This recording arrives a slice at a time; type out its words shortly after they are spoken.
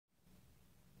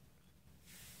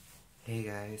Hey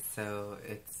guys, so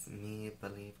it's me,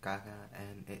 Believe Gaga,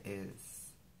 and it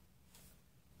is.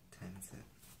 Time is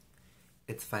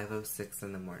it? It's 5:06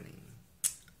 in the morning.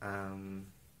 Um,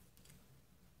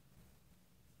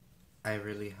 I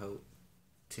really hope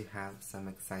to have some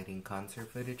exciting concert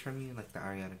footage from you, like the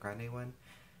Ariana Grande one.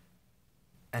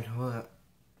 And who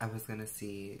I was gonna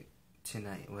see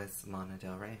tonight was Lana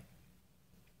Del Rey.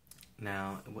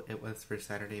 Now, it was for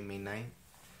Saturday, May 9th.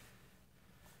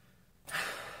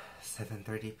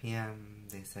 7:30 p.m.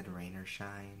 They said rain or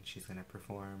shine, she's gonna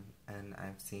perform, and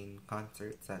I've seen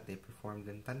concerts that they performed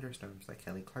in thunderstorms, like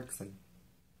Kelly Clarkson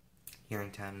here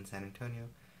in town in San Antonio.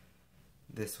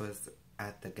 This was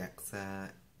at the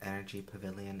Gexa Energy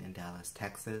Pavilion in Dallas,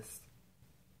 Texas.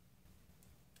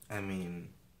 I mean,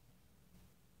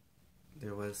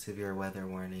 there was severe weather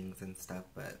warnings and stuff,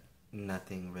 but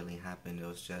nothing really happened. It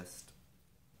was just,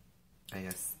 I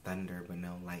guess, thunder, but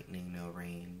no lightning, no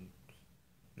rain.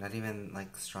 Not even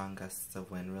like strong gusts of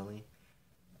wind, really,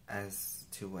 as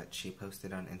to what she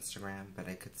posted on Instagram, but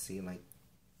I could see like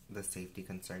the safety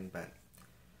concern. But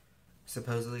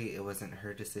supposedly it wasn't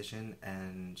her decision,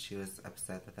 and she was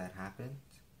upset that that happened.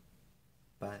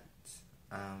 But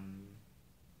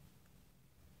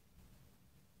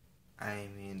I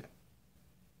mean,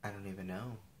 I don't even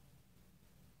know.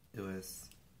 It was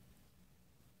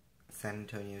San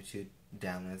Antonio to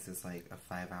Dallas is like a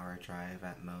 5-hour drive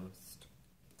at most.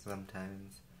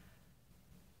 Sometimes.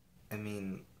 I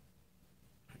mean,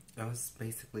 it was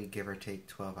basically give or take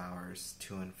 12 hours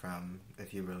to and from,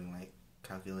 if you really like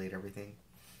calculate everything.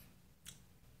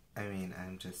 I mean,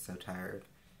 I'm just so tired.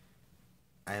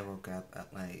 I woke up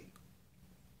at like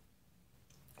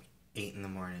 8 in the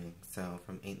morning, so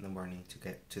from 8 in the morning to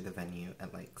get to the venue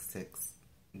at like 6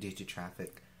 due to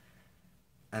traffic.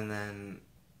 And then,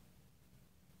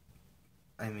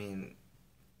 I mean,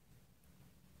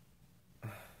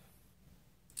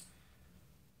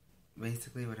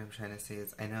 basically what I'm trying to say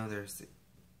is, I know there's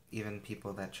even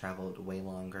people that traveled way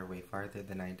longer, way farther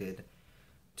than I did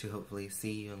to hopefully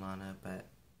see you, Lana, but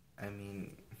I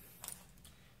mean,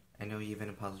 I know you even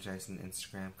apologized on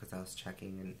Instagram because I was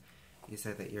checking, and you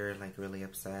said that you're like really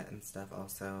upset and stuff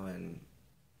also, and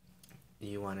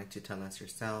you wanted to tell us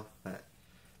yourself, but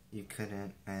you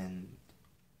couldn't. And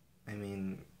I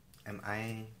mean, am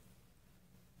I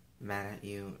mad at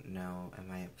you? No. Am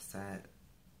I upset?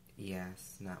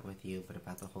 Yes, not with you, but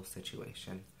about the whole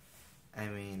situation. I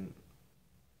mean,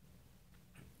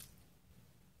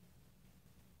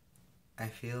 I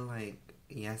feel like,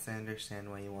 yes, I understand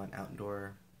why you want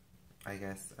outdoor, I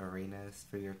guess, arenas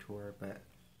for your tour, but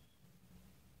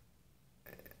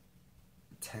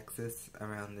Texas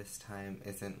around this time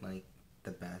isn't like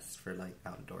the best for like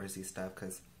outdoorsy stuff,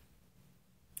 because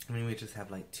I mean, we just have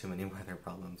like too many weather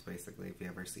problems basically. If you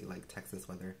ever see like Texas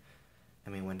weather, I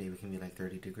mean, one day we can be like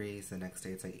 30 degrees, the next day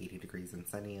it's like 80 degrees and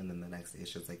sunny, and then the next day it's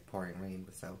just like pouring rain.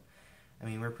 So I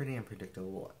mean, we're pretty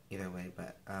unpredictable either way,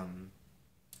 but I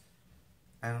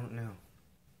don't know.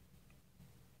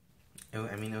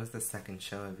 I mean, it was the second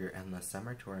show of your Endless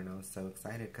Summer Tour, and I was so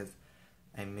excited because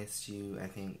I missed you, I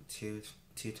think, two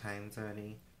times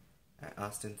already at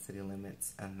Austin City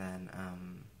Limits, and then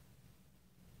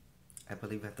I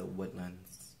believe at the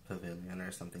Woodlands Pavilion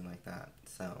or something like that.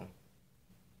 So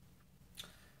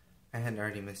I had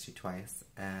already missed you twice,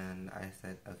 and I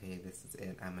said, okay, this is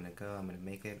it. I'm gonna go. I'm gonna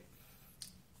make it.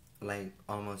 Like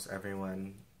almost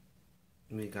everyone,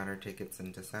 we got our tickets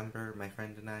in December, my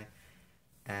friend and I,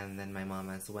 and then my mom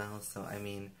as well. So I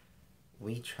mean,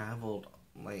 we traveled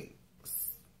like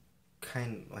I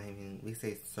mean, we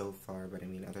say so far, but I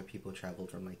mean, other people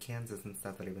traveled from like Kansas and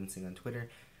stuff that I've been seeing on Twitter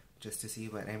just to see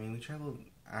you. But I mean, we traveled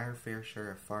our fair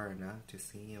share far enough to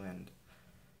see you, and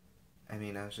I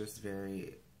mean, I was just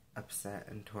very upset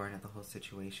and torn at the whole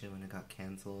situation when it got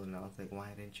canceled, and I was like, why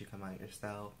didn't you come out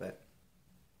yourself? But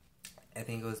I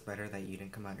think it was better that you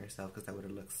didn't come out yourself, because that would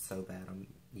have looked so bad on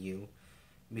you,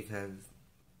 because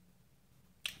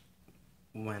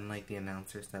when like the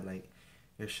announcer said like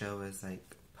your show is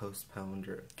like postponed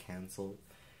or canceled,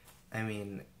 I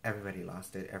mean, everybody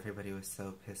lost it. Everybody was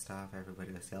so pissed off.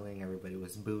 Everybody was yelling. Everybody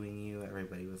was booing you.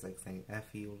 Everybody was like saying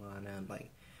F you, Lana, like,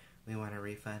 we want a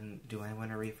refund. Do I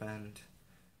want a refund?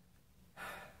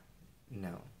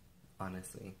 No,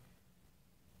 honestly.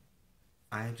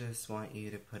 I just want you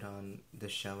to put on the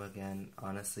show again.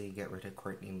 Honestly, get rid of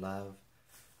Courtney Love.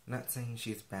 I'm not saying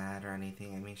she's bad or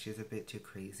anything. I mean, she's a bit too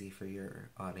crazy for your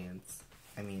audience.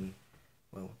 I mean,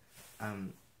 well,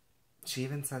 she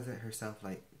even says it herself,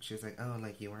 like, she's like, oh,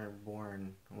 like, you weren't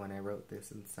born when I wrote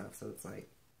this and stuff, so it's like,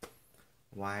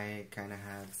 why kind of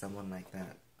have someone like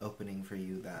that opening for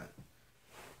you that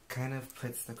kind of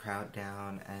puts the crowd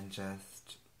down and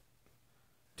just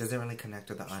doesn't really connect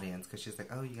with the audience, because she's like,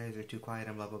 oh, you guys are too quiet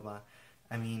and blah blah blah.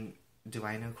 I mean, do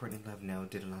I know Courtney Love? No.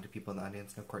 Did a lot of people in the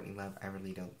audience know Courtney Love? I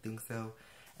really don't think so.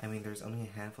 I mean, there's only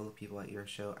a handful of people at your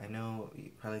show. I know,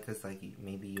 probably because, like,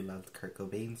 maybe you loved Kurt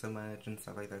Cobain so much and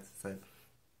stuff like that, so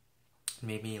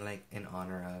maybe, like, in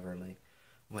honor of, or, like,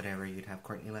 whatever, you'd have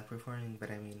Courtney Love performing, but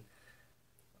I mean,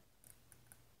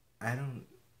 I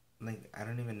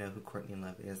don't even know who Courtney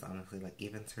Love is, honestly. Like,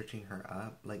 even searching her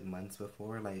up, like, months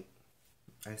before, like,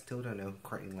 I still don't know who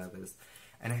Courtney Love is.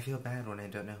 And I feel bad when I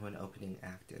don't know who an opening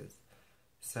act is.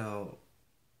 So,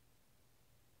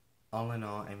 all in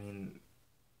all, I mean,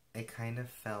 it kind of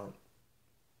felt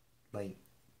like,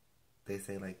 they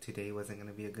say, like, today wasn't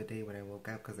going to be a good day when I woke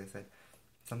up, because I said,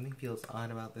 something feels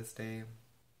odd about this day.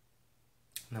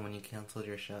 And then when you canceled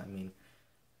your show, I mean,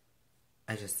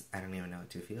 I don't even know what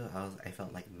to feel. I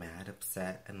felt, like, mad,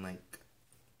 upset, and, like,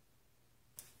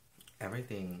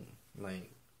 everything,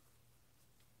 like,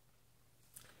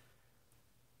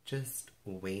 just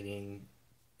waiting,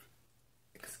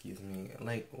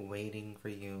 like, waiting for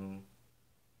you,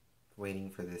 waiting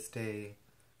for this day,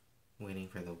 waiting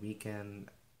for the weekend.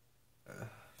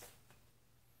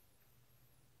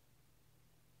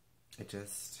 It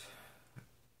just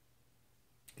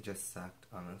sucked,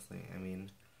 honestly. I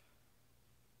mean,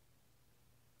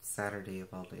 Saturday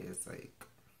of all days, like,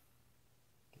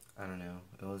 I don't know,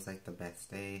 it was, like, the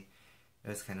best day. It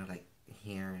was kind of, like,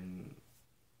 here in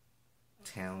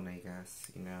town, I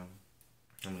guess, you know.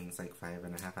 I mean, it's, like,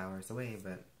 5.5 hours away,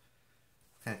 but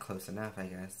kind of close enough, I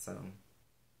guess, so.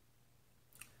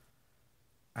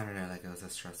 I don't know, like, it was a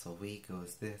stressful week, it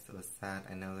was this, it was that.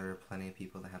 I know there are plenty of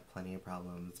people that have plenty of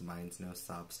problems. Mine's no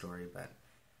sob story, but,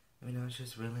 I mean, I was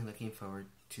just really looking forward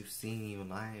to seeing you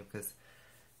live, because,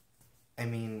 I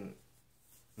mean,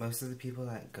 most of the people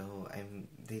that go,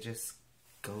 they just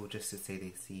go just to say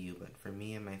they see you, but for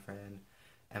me and my friend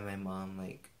and my mom,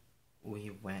 like,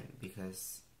 we went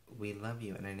because we love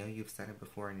you, and I know you've said it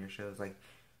before in your shows, like,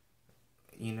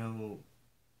 you know,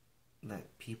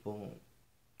 that people,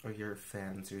 or your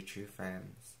fans, your true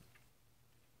fans,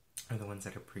 are the ones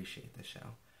that appreciate the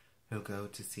show, who go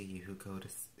to see you, who go to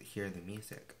hear the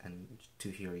music, and to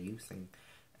hear you sing.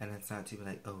 And it's not to be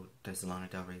like, oh, does Lana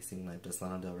Del Rey sing live? Does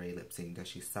Lana Del Rey lip sync? Does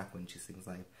she suck when she sings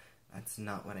live? That's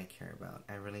not what I care about.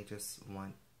 I really just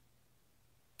want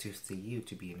to see you,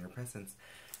 to be in your presence.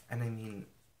 And I mean,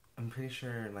 I'm pretty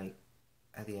sure, like,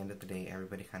 at the end of the day,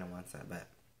 everybody kind of wants that, but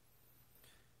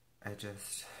I don't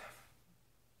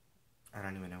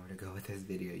even know where to go with this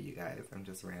video, you guys. I'm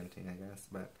just ranting, I guess,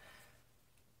 but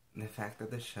the fact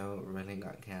that the show really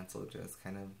got canceled just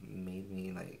kind of made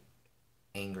me, like,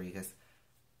 angry, because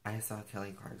I saw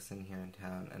Kelly Clarkson here in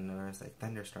town, and there was, like,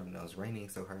 thunderstorm, and it was raining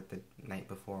so hard the night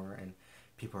before, and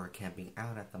people were camping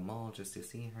out at the mall just to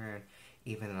see her, and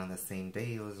even on the same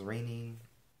day it was raining.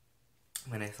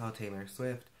 When I saw Taylor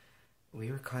Swift, we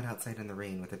were caught outside in the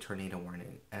rain with a tornado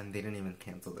warning, and they didn't even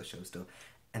cancel the show still,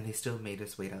 and they still made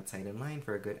us wait outside in line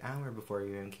for a good hour before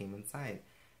we even came inside.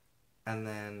 And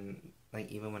then, like,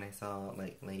 even when I saw,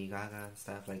 like, Lady Gaga and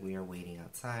stuff, like, we were waiting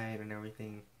outside and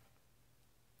everything.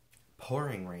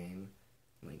 Pouring rain,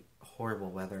 like, horrible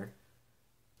weather.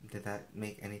 Did that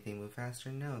make anything move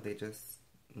faster? No, they just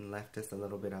left us a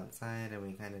little bit outside, and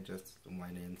we kind of just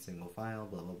went in single file,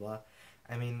 blah blah blah.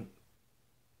 I mean,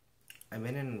 I've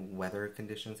been in weather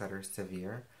conditions that are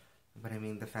severe, but I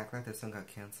mean, the fact that this one got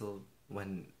canceled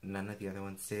when none of the other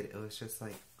ones did, it was just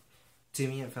like, to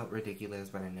me it felt ridiculous.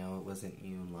 But I know it wasn't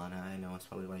you, Lana. I know it's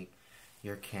probably like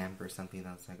your camp or something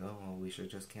that's like, oh, well, we should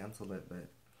just cancel it. But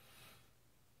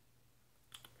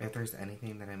if there's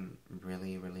anything that I'm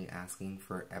really, really asking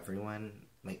for everyone,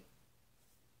 like,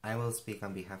 I will speak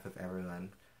on behalf of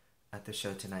everyone at the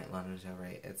show tonight, Lana Del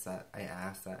Rey, it's that I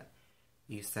ask that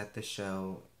you set the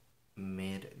show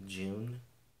mid-June,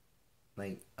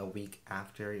 like a week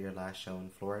after your last show in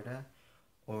Florida,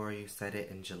 or you set it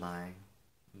in July,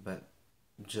 but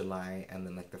July and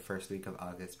then, like, the first week of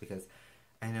August, because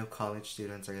I know college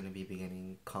students are going to be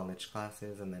beginning college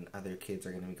classes, and then other kids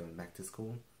are going to be going back to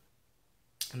school.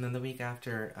 And then the week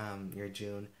after your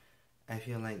June, I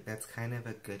feel like that's kind of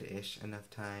a good-ish enough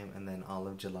time. And then all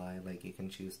of July, like, you can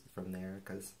choose from there,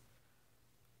 because,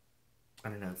 I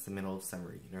don't know, it's the middle of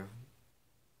summer, you know?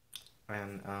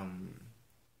 And,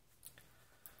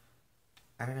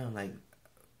 I don't know, like,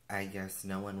 I guess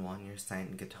no one won your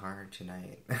signed guitar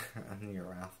tonight on your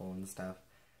raffle and stuff.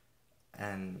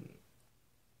 And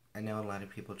I know a lot of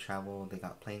people travel, they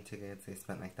got plane tickets, they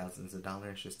spent, like, thousands of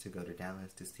dollars just to go to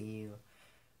Dallas to see you.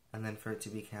 And then for it to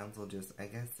be canceled, just, I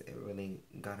guess it really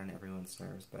got on everyone's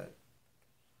nerves, but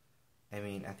I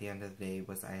mean, at the end of the day,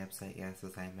 was I upset? Yes.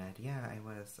 Was I mad? Yeah, I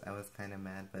was. I was kind of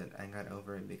mad, but I got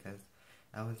over it because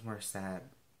I was more sad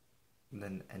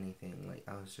than anything. Like,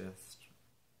 I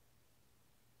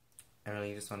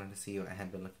really just wanted to see you. I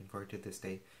had been looking forward to this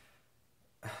day.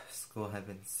 School had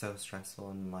been so stressful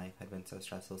and life had been so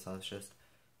stressful, so I was just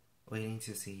waiting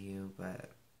to see you.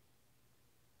 But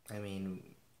I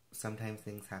mean, sometimes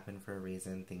things happen for a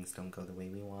reason. Things don't go the way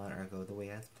we want or go the way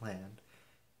as planned.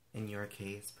 In your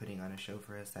case, putting on a show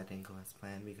for us, that didn't go as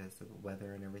planned because of the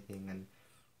weather and everything, and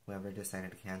whoever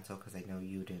decided to cancel, because I know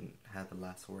you didn't have the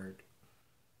last word.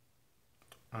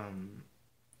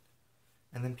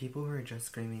 And then people who are just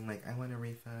screaming, like, I want a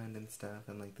refund and stuff,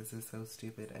 and like, this is so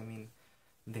stupid. I mean,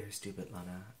 they're stupid,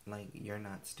 Lana. Like, you're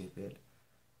not stupid.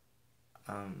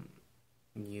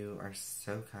 You are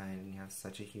so kind, and you have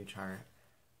such a huge heart.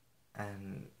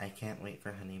 And I can't wait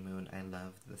for Honeymoon. I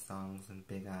love the songs and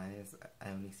Big Eyes. I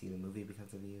only see the movie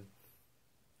because of you.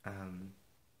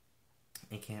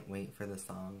 I can't wait for the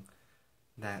song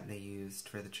that they used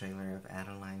for the trailer of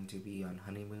Adeline to be on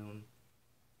Honeymoon.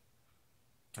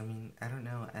 I mean, I don't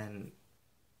know. And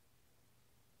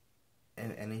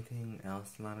anything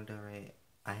else, Lana Del Rey,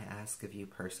 I ask of you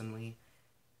personally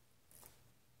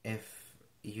if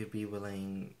you'd be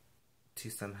willing to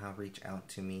somehow reach out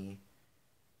to me,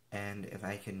 and if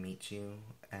I can meet you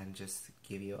and just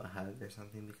give you a hug or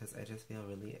something, because I just feel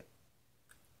really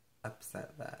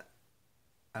upset that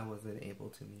I wasn't able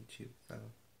to meet you. So,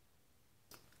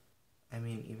 I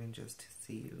mean, even just to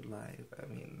see you live, I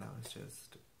mean, that was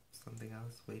just something I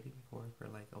was waiting for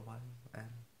like a while,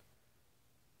 and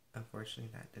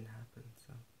unfortunately that didn't happen.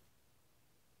 So,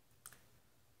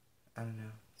 I don't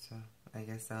know. So, I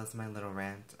guess that was my little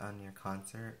rant on your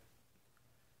concert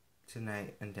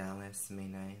tonight in Dallas, May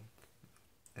 9th.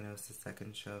 And it was the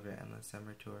second show of your Endless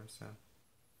Summer Tour, so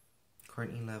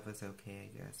Courtney Love was okay,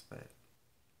 I guess, but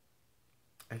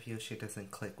I feel she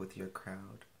doesn't click with your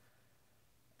crowd.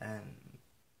 And,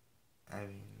 I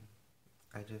mean,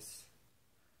 I just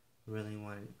really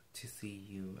wanted to see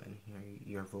you and hear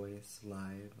your voice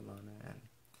live, Lana, and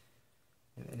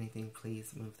if anything,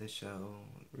 please move the show,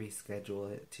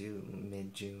 reschedule it to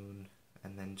mid-June,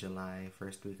 and then July,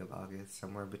 first week of August,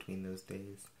 somewhere between those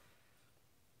days.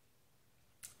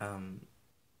 I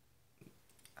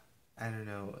don't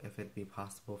know if it'd be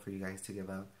possible for you guys to give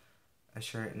out a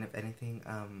shirt, and if anything,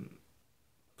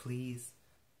 please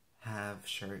have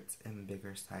shirts in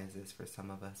bigger sizes for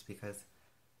some of us, because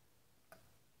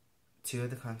 2 of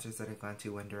the concerts that I've gone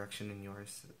to, One Direction and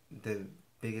yours, the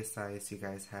biggest size you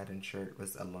guys had in shirt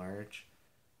was a large.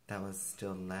 That was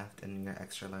still left, and your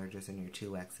extra larges and your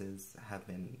 2Xs have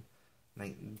been,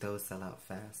 like, those sell out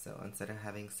fast. So instead of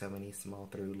having so many small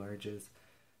through larges,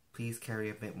 please carry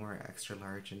a bit more extra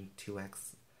large and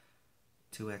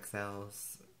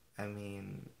 2XLs. I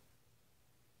mean,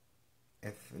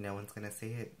 if no one's gonna say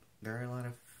it, there are a lot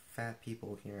of fat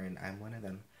people here, and I'm one of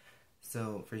them.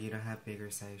 So for you to have bigger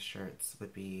size shirts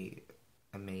would be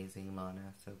amazing,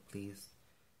 Lana. So please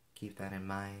keep that in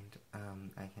mind.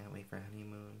 I can't wait for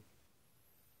Honeymoon.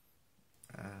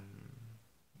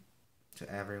 To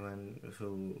everyone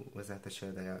who was at the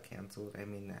show that got canceled, I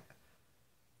mean,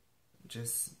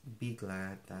 just be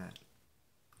glad that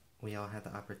we all had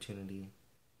the opportunity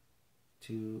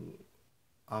to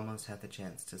almost have the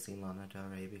chance to see Lana Del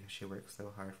Rey, because she worked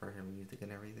so hard for her music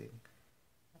and everything.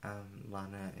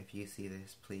 Lana, if you see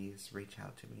this, please reach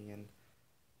out to me, and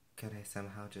could I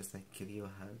somehow just, like, give you a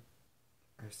hug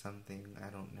or something? I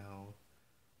don't know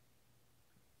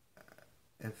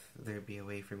if there'd be a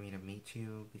way for me to meet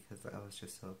you, because I was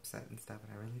just so upset and stuff,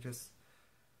 and I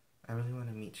really want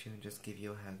to meet you and just give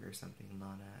you a hug or something,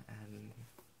 Lana. And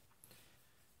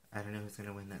I don't know who's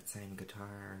gonna win that signed guitar,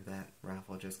 or that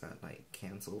raffle just got, like,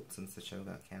 canceled since the show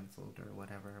got canceled or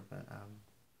whatever, but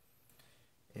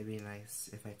it'd be nice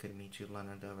if I could meet you,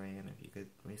 Lana Del Rey, and if you could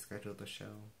reschedule the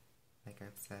show, like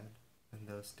I've said, in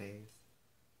those days.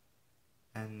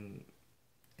 And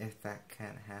if that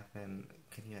can't happen,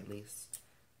 can you at least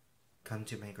come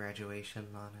to my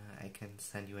graduation, Lana? I can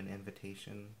send you an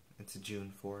invitation. It's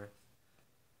June 4th,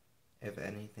 if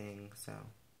anything, so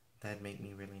that'd make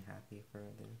me really happy for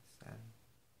this. And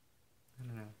I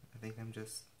don't know, I think I'm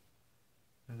just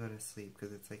gonna go to sleep,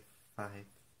 because it's like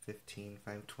 5:15,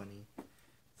 5:20,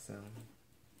 so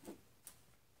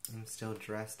I'm still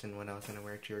dressed in what I was gonna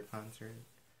wear to your concert,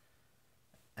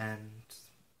 and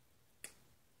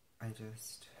I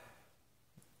guess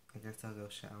I'll go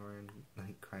shower and,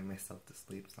 like, cry myself to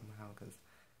sleep somehow, because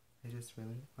I just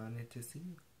really wanted to see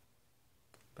you.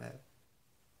 But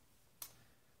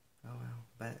oh well.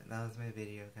 But that was my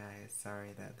video, guys.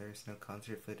 Sorry that there's no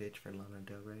concert footage for Lana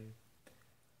Del Rey.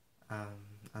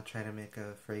 I'll try to make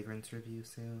a fragrance review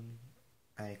soon.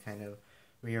 I kind of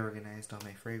reorganized all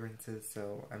my fragrances,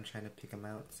 so I'm trying to pick them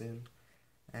out soon.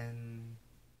 And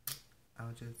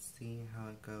I'll just see how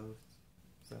it goes.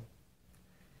 So,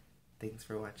 thanks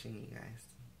for watching, you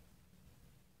guys.